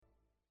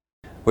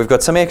We've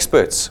got some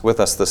experts with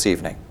us this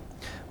evening.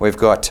 We've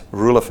got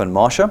Roelof and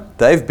Marsha.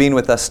 They've been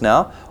with us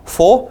now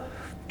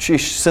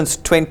since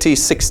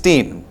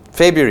 2016,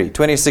 February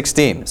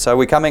 2016. So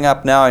we're coming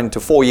up now into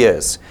 4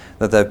 years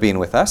that they've been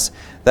with us.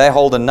 They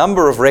hold a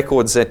number of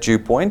records at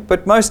DewPoint,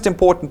 but most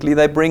importantly,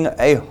 they bring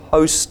a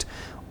host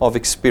of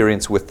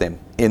experience with them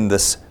in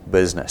this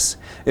business.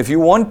 If you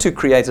want to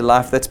create a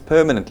life that's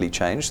permanently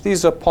changed,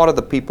 these are part of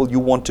the people you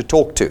want to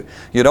talk to.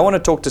 You don't want to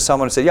talk to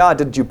someone and say, yeah, I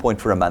did DewPoint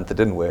for a month, it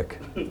didn't work.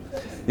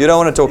 You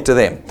don't want to talk to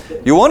them.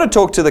 You want to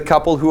talk to the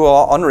couple who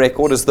are on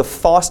record as the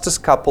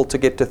fastest couple to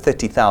get to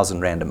 30,000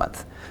 Rand a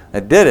month.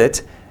 They did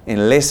it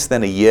in less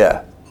than a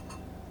year.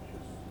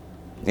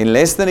 In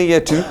less than a year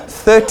to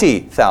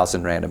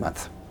 30,000 Rand a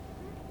month.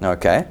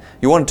 Okay,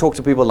 you want to talk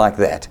to people like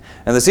that.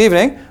 And this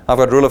evening, I've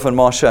got Roelof and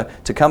Marsha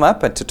to come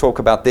up and to talk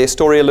about their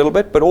story a little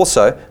bit, but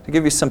also to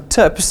give you some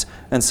tips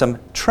and some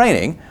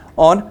training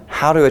on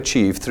how to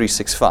achieve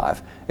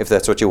 365, if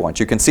that's what you want.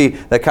 You can see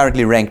they're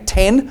currently ranked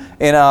 10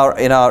 in our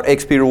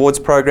XP Rewards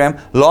program.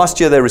 Last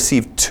year, they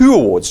received 2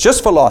 awards,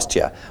 just for last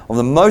year, of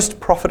the most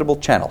profitable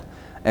channel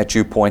at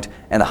DewPoint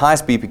and the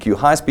highest BPQ.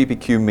 Highest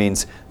BPQ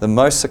means the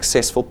most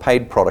successful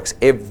paid products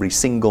every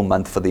single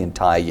month for the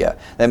entire year.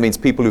 That means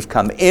people who've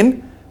come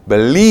in,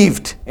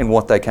 believed in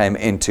what they came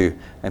into,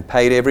 and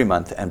paid every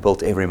month and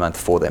built every month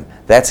for them.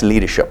 That's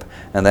leadership,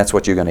 and that's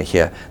what you're going to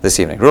hear this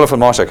evening. Roelof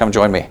and Marsha, come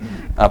join me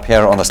up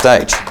here on the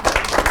stage.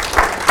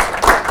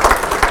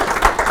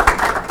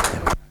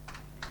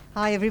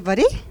 Hi,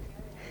 everybody.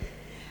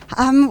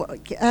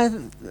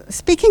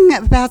 Speaking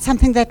about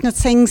something that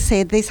Notseng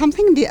said, there's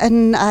something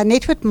in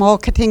network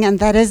marketing, and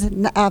that is,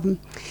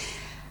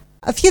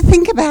 if you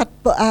think about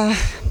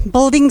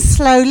building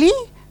slowly,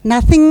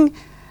 nothing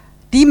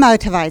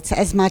demotivates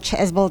as much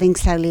as building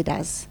slowly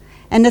does.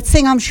 And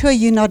Notseng, I'm sure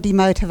you're not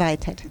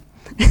demotivated.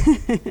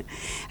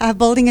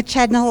 Building a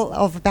channel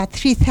of about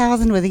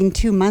 3,000 within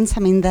 2 months,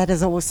 I mean, that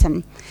is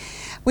awesome.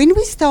 When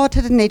we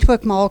started in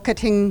network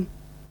marketing,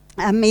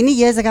 many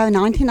years ago,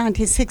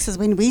 1996 is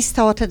when we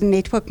started in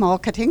network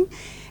marketing.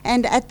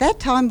 And at that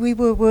time, we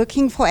were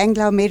working for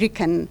Anglo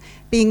American,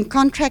 being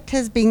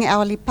contractors, being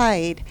hourly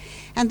paid.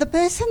 And the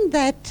person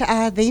that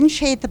then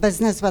shared the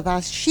business with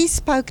us, she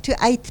spoke to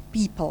 8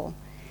 people.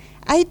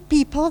 8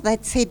 people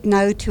that said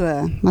no to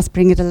her. Must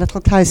bring it a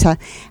little closer.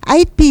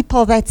 8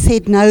 people that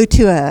said no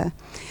to her.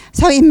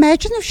 So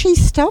imagine if she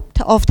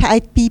stopped after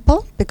 8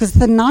 people, because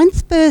the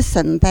 9th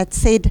person that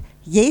said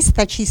yes,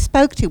 that she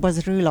spoke to,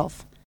 was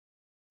Roelof.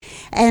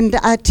 And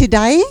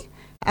today,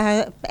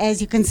 as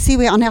you can see,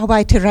 we're on our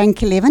way to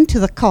rank 11, to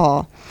the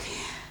car.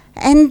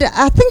 And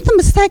I think the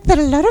mistake that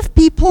a lot of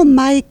people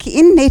make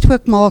in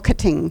network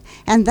marketing,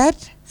 and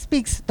that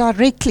speaks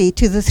directly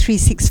to the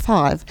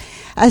 365,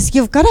 as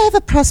you've got to have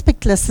a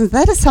prospect list, and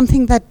that is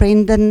something that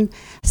Brendan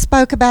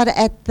spoke about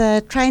at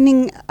the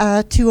training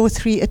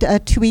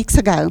 2 weeks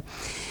ago.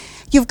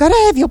 You've got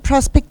to have your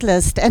prospect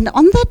list, and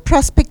on that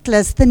prospect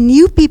list, the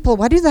new people,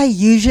 what do they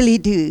usually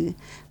do?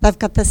 They've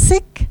got the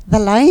sick, the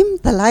lame,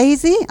 the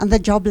lazy, and the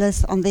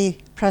jobless on their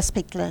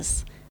prospect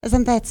list.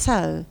 Isn't that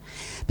so?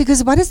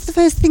 Because what is the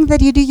first thing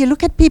that you do? You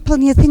look at people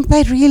and you think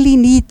they really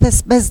need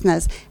this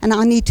business, and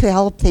I need to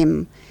help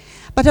them.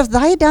 But if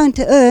they don't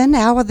earn,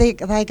 how are they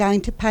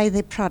going to pay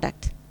their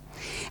product?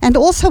 And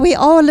also, we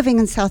are living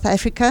in South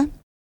Africa,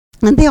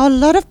 and there are a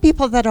lot of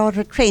people that are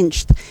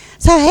retrenched.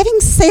 So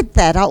having said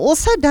that, I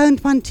also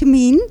don't want to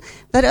mean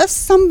that if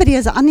somebody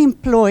is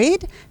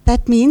unemployed,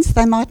 that means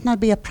they might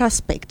not be a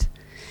prospect.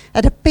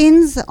 It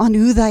depends on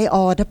who they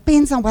are. It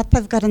depends on what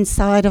they've got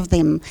inside of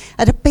them.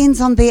 It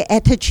depends on their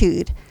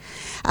attitude.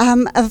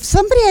 If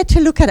somebody had to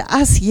look at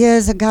us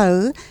years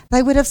ago,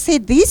 they would have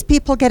said, these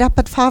people get up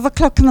at 5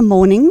 o'clock in the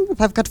morning,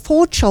 they've got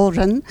 4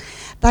 children,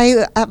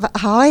 they are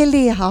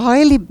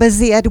highly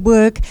busy at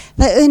work,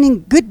 they're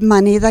earning good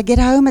money, they get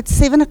home at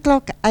 7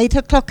 o'clock, 8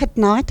 o'clock at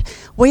night.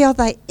 Where are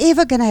they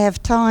ever going to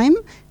have time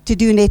to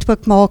do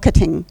network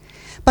marketing?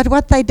 But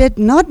what they did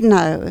not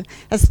know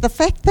is the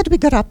fact that we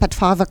got up at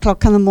 5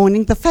 o'clock in the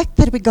morning, the fact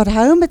that we got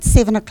home at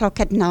 7 o'clock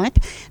at night,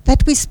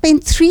 that we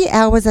spent 3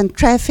 hours in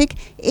traffic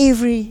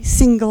every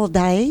single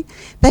day,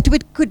 that we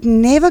could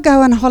never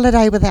go on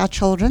holiday with our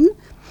children.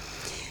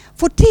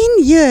 For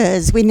 10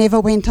 years, we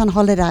never went on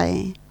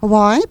holiday.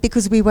 Why?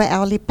 Because we were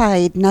hourly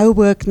paid, no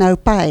work, no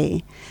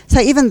pay. So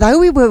even though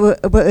we were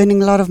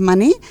earning a lot of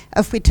money,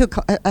 if we took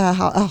a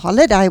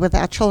holiday with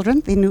our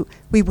children, then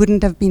we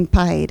wouldn't have been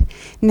paid.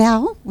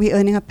 Now we're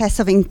earning a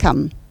passive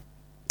income.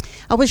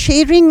 I was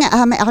sharing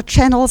our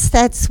channel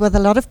stats with a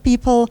lot of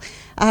people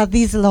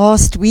these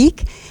last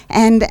week,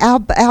 and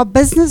our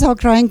business are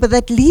growing with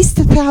at least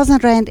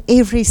 1,000 Rand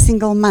every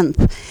single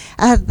month.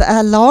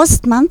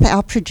 Last month,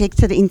 our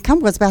projected income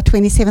was about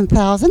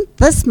 27,000.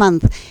 This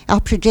month, our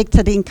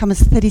projected income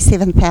is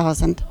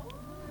 37,000.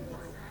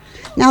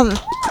 Now,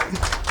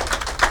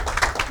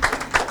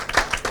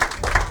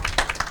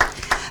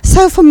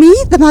 so for me,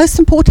 the most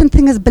important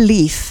thing is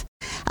belief.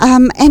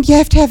 And you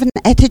have to have an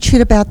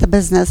attitude about the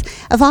business.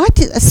 If I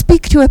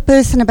speak to a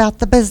person about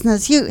the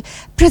business, you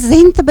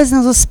present the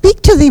business or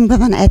speak to them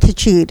with an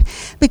attitude.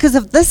 Because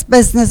if this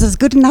business is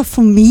good enough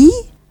for me,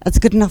 it's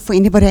good enough for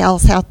anybody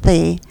else out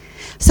there.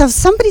 So if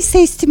somebody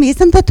says to me,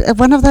 isn't that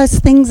one of those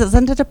things,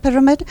 isn't it a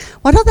pyramid?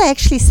 What are they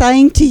actually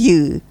saying to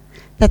you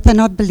that they're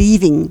not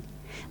believing?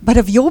 But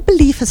if your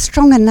belief is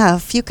strong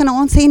enough, you can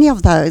answer any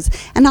of those.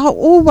 And I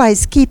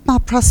always keep my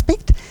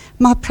prospects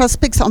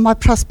on my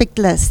prospect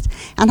list.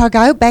 And I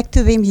go back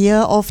to them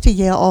year after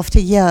year after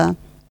year.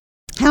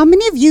 How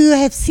many of you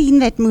have seen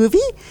that movie,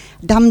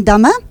 Dumb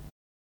Dumber?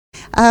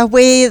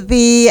 Where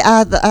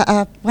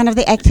one of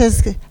the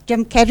actors,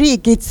 Jim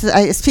Carrey,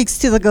 speaks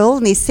to the girl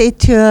and he said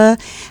to her,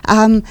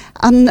 on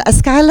a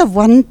scale of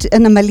 1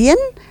 in a million,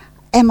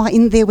 am I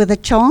in there with a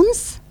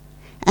chance?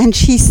 And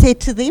she said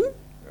to them,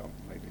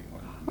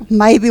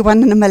 maybe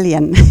 1 in a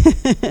million.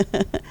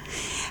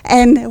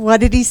 And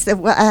what did he say?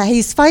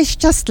 His face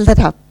just lit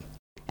up.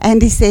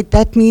 And he said,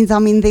 that means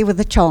I'm in there with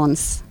a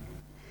chance.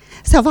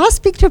 So if I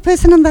speak to a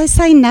person and they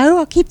say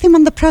no, I keep them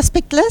on the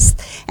prospect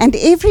list. And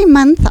every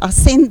month I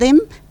send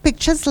them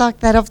pictures like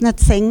that of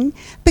Natsing,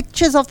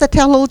 pictures of the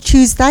Tell All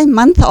Tuesday,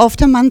 month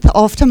after month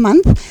after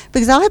month.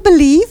 Because I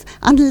believe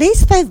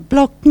unless they've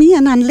blocked me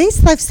and unless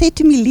they've said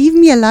to me, leave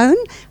me alone,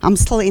 I'm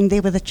still in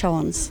there with a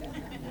chance.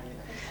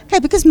 Okay,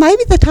 because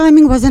maybe the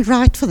timing wasn't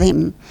right for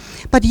them.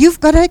 But you've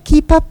got to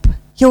keep up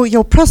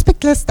your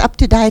prospect list up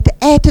to date,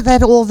 add to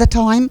that all the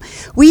time.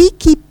 We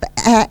keep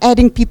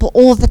adding people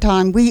all the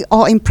time. We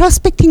are in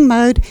prospecting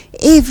mode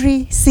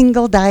every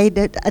single day.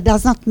 It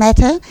does not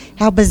matter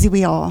how busy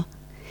we are.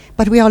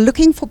 But we are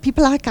looking for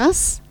people like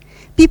us,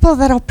 people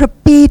that are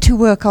prepared to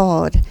work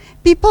hard,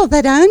 people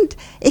that don't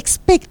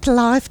expect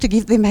life to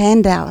give them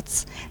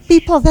handouts,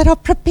 people that are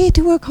prepared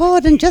to work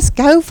hard and just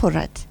go for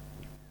it.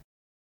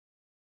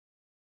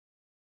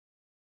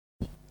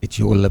 It's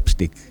your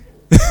lipstick.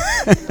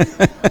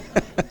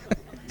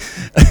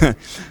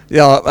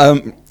 Yeah,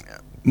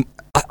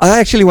 I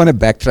actually want to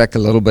backtrack a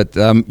little bit.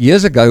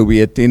 Years ago,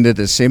 we attended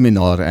a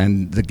seminar,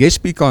 and the guest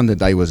speaker on the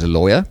day was a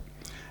lawyer,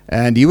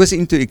 and he was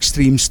into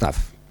extreme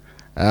stuff.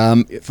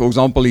 For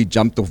example, he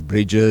jumped off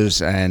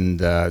bridges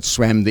and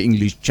swam the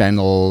English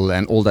Channel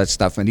and all that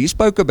stuff. And he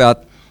spoke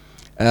about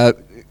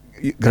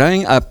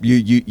growing up,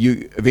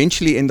 you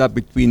eventually end up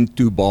between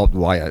 2 barbed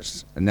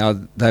wires. And now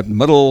that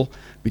middle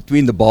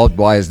between the barbed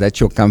wires, that's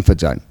your comfort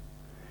zone.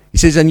 He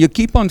says, and you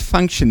keep on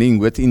functioning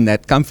within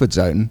that comfort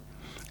zone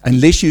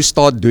unless you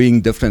start doing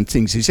different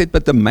things. He said,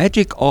 but the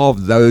magic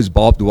of those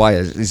barbed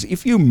wires is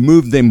if you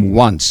move them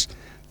once,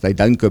 they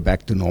don't go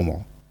back to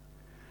normal.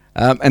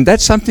 And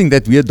that's something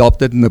that we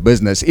adopted in the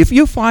business. If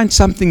you find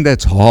something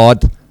that's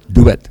hard,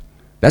 do it.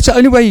 That's the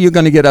only way you're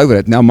going to get over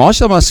it. Now,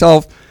 Marsha and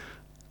myself,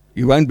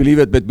 you won't believe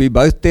it, but we're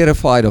both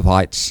terrified of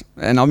heights.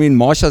 And I mean,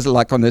 Marsha's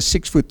like on a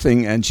 6-foot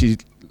thing and she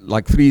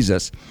like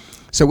freezes.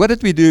 So what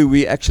did we do?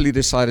 We actually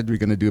decided we're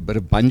going to do a bit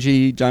of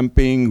bungee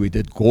jumping. We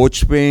did gorge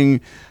swing.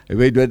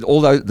 We did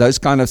all those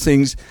kind of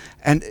things.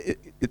 And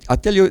I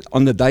tell you,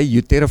 on the day,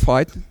 you're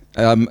terrified.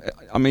 I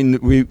mean,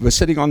 we were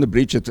sitting on the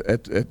bridge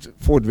at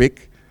Fort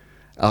Vic,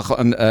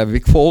 on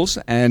Vic Falls,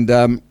 and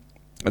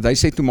they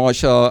said to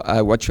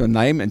Marsha, what's your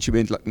name? And she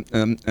went like,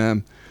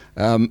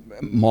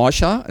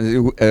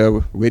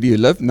 Marsha, where do you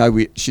live? No,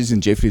 she's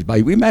in Jeffreys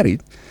Bay. We're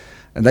married.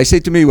 And they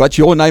said to me, what's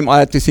your name? I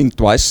had to think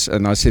twice.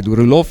 And I said,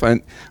 Roelof.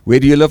 And where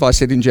do you live? I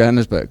said, in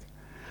Johannesburg.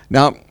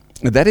 Now,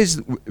 that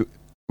is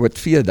what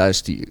fear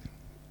does to you.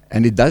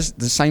 And it does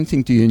the same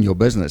thing to you in your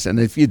business. And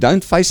if you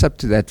don't face up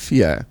to that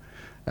fear,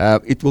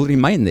 it will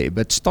remain there.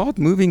 But start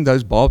moving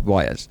those barbed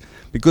wires.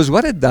 Because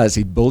what it does,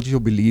 it builds your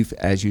belief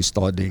as you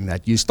start doing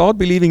that. You start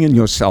believing in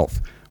yourself,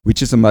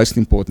 which is the most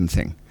important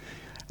thing.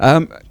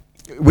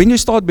 When you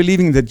start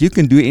believing that you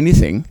can do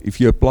anything, if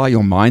you apply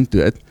your mind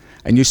to it,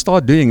 and you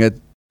start doing it,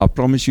 I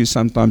promise you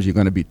sometimes you're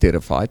going to be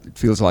terrified. It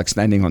feels like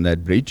standing on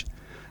that bridge.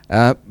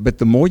 But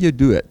the more you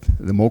do it,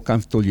 the more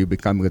comfortable you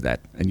become with that.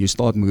 And you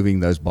start moving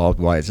those barbed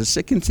wires. The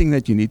second thing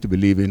that you need to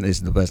believe in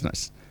is the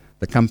business,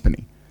 the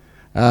company.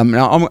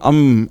 Now,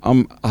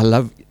 I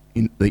love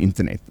the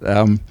internet.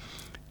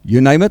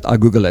 You name it, I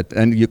Google it.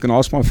 And you can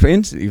ask my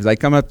friends, if they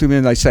come up to me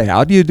and they say,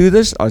 how do you do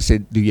this? I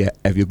said,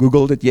 have you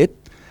Googled it yet?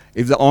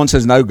 If the answer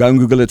is no, go and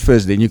Google it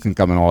first, then you can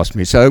come and ask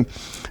me. So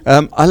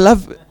I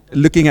love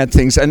looking at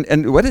things,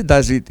 and what it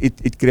does,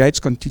 it creates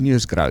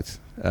continuous growth.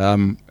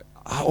 I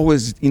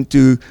always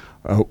into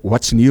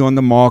what's new on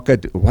the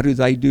market, what do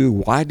they do,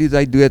 why do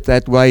they do it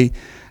that way,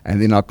 and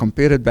then I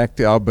compare it back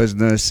to our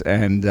business,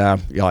 and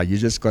you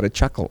just got to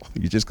chuckle,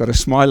 you just got to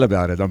smile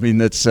about it. I mean,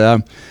 it's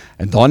and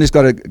Donnie's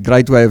got a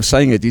great way of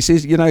saying it. He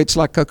says, it's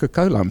like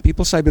Coca-Cola, and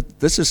people say,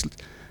 but this is,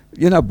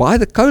 buy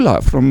the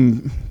cola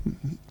from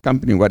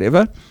company,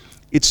 whatever.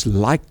 It's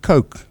like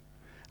Coke.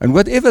 And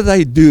whatever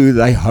they do,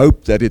 they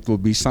hope that it will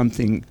be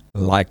something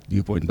like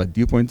DuPont. But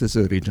DuPont is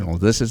the original.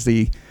 This is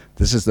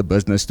the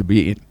business to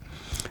be in.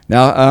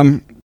 Now,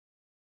 an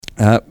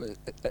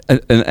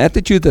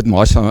attitude that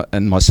Marsha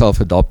and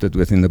myself adopted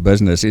within the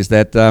business is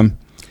that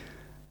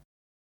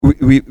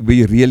we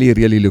really,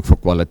 really look for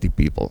quality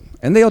people.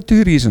 And there are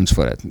two reasons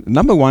for it.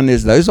 Number one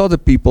is those are the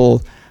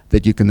people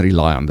that you can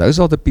rely on. Those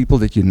are the people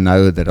that you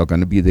know that are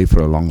going to be there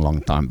for a long,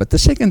 long time. But the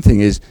second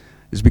thing is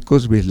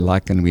because we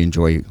like and we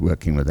enjoy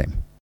working with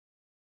them.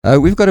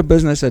 We've got a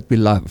business that we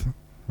love.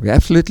 We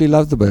absolutely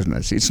love the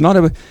business. It's not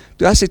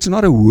to us, it's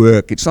not a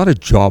work. It's not a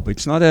job.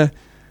 It's not an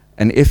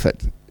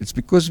effort. It's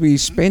because we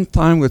spend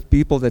time with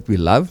people that we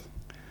love.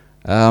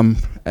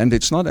 And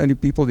it's not only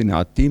people in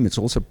our team, it's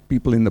also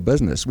people in the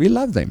business. We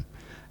love them.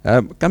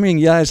 Coming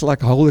here is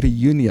like a whole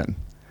reunion.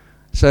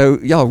 So,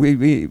 yeah,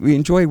 we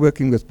enjoy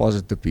working with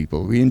positive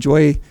people. We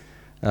enjoy,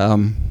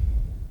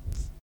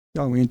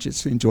 we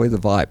just enjoy the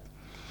vibe.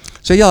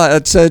 So, yeah,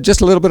 it's just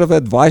a little bit of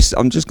advice.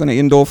 I'm just going to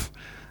end off.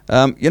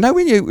 When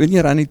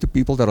you run into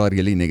people that are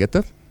really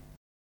negative,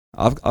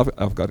 I've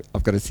got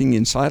a thing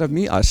inside of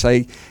me. I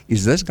say,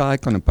 is this guy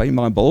going to pay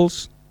my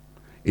bills?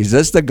 Is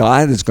this the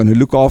guy that's going to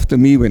look after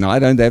me when I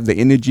don't have the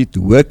energy to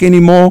work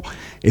anymore?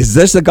 Is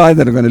this the guy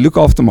that's going to look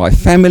after my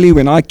family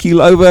when I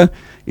keel over?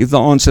 If the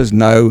answer is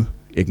no,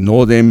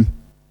 ignore them.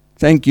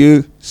 Thank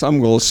you. Some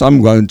will,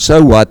 some won't.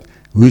 So what?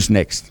 Who's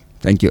next?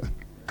 Thank you.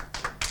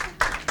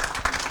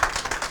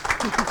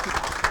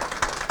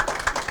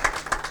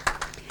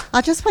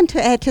 I just want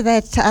to add to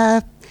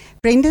that.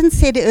 Brendan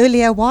said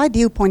earlier, why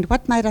DuPont?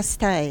 What made us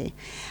stay?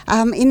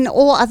 In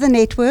all other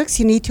networks,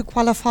 you need to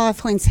qualify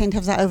for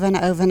incentives over and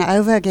over and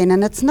over again.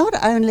 And it's not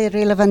only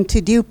relevant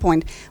to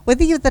DuPont.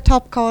 Whether you're the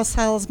top car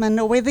salesman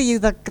or whether you're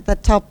the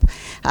top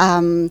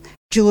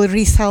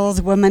jewelry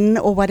saleswoman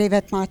or whatever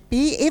it might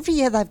be, every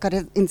year they've got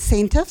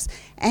incentives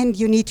and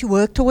you need to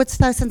work towards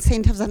those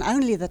incentives, and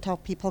only the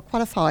top people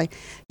qualify.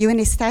 You're an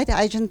estate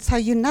agent, so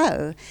you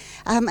know.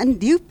 And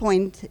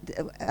DuPont,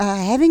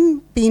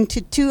 having been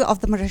to 2 of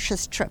the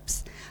Mauritius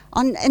trips,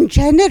 in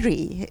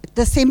January,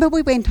 December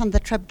we went on the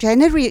trip,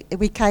 January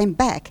we came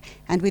back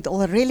and we'd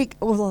already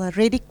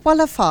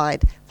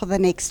qualified for the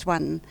next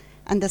one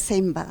in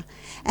December.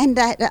 And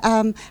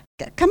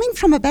coming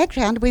from a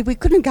background where we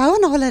couldn't go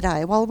on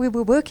holiday while we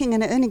were working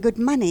and earning good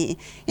money,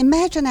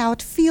 imagine how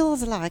it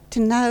feels like to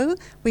know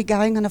we're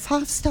going on a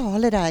 5-star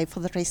holiday for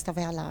the rest of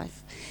our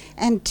life.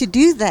 And to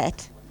do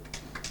that,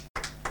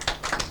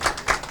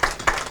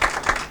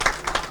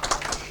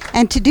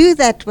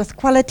 with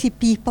quality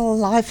people,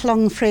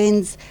 lifelong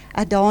friends.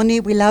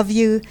 Adani, we love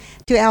you.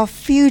 To our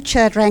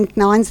future ranked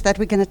 9s that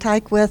we're going to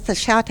take with, a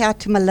shout out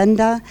to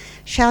Melinda,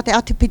 shout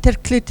out to Peter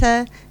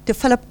Klute, to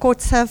Philip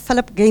Kotze,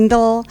 Philip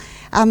Gendel.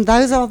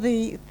 Those are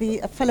the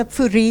Philip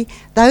Fourie.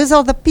 Those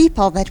are the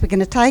people that we're going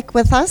to take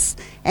with us,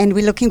 and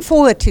we're looking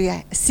forward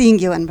to seeing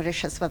you in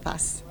Mauritius with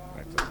us.